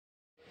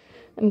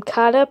I'm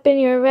caught up in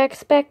your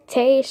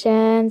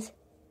expectations.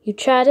 You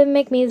try to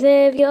make me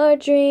live your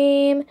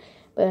dream,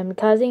 but I'm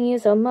causing you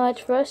so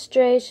much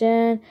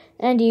frustration,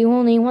 and you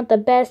only want the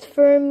best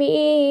for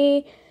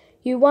me.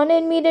 You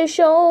wanted me to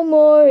show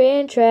more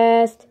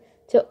interest,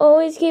 to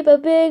always keep a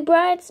big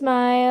bright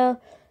smile,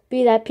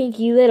 be that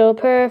pinky little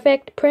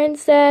perfect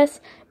princess,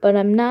 but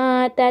I'm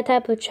not that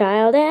type of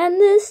child, and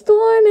this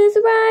storm is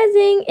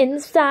rising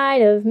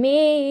inside of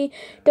me.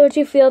 Don't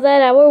you feel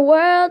that our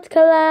worlds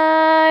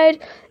collide?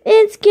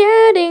 It's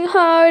getting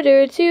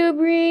harder to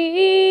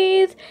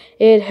breathe.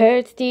 It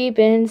hurts deep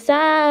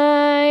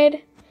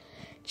inside.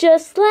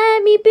 Just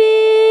let me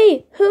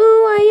be who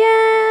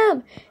I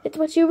am. It's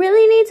what you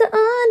really need to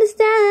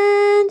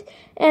understand.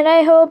 And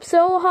I hope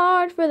so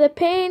hard for the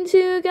pain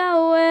to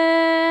go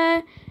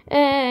away.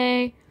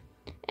 And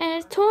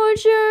it's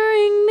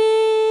torturing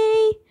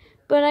me,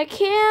 but I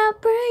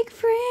can't break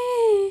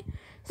free.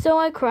 So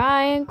I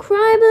cry and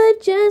cry,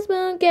 but just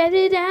won't get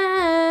it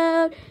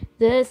out.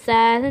 The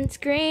silent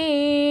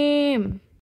scream.